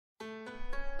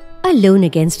A loan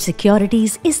against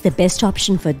securities is the best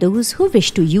option for those who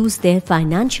wish to use their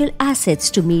financial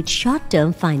assets to meet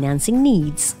short-term financing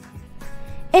needs.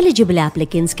 Eligible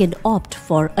applicants can opt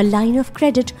for a line of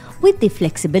credit with the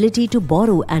flexibility to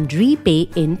borrow and repay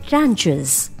in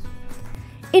tranches.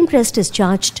 Interest is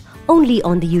charged only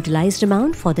on the utilized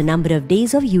amount for the number of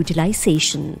days of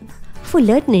utilization.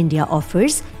 Fullerton India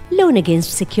offers Loan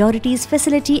Against Securities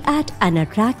Facility at an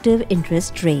attractive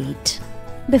interest rate.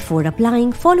 Before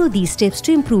applying, follow these steps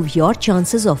to improve your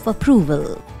chances of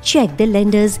approval. Check the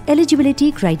lender's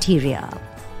eligibility criteria.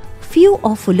 Few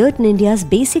of Fullerton India's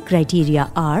basic criteria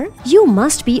are: you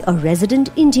must be a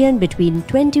resident Indian between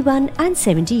 21 and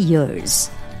 70 years,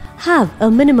 have a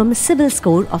minimum CIBIL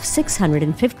score of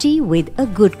 650 with a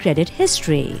good credit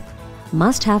history,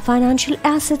 must have financial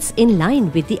assets in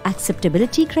line with the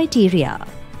acceptability criteria,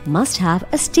 must have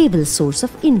a stable source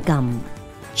of income.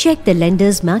 Check the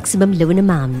lender's maximum loan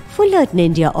amount. Fullerton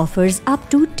India offers up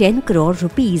to 10 crore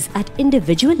rupees at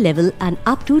individual level and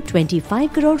up to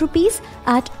 25 crore rupees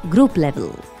at group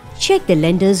level. Check the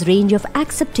lender's range of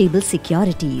acceptable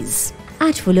securities.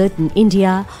 At Fullerton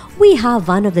India, we have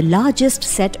one of the largest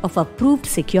set of approved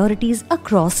securities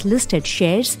across listed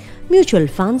shares, mutual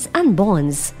funds and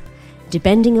bonds.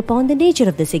 Depending upon the nature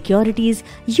of the securities,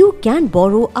 you can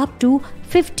borrow up to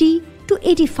 50 to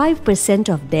 85%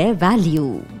 of their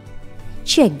value.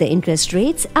 Check the interest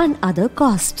rates and other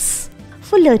costs.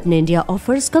 Fullerton India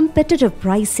offers competitive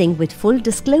pricing with full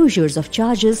disclosures of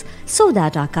charges so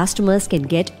that our customers can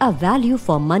get a value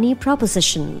for money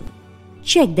proposition.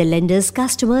 Check the lender's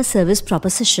customer service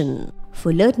proposition.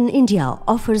 Fullerton India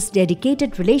offers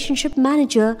dedicated relationship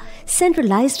manager,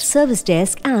 centralized service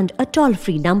desk and a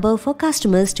toll-free number for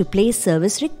customers to place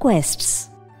service requests.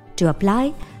 To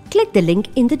apply, click the link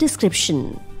in the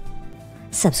description.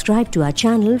 Subscribe to our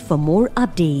channel for more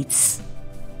updates.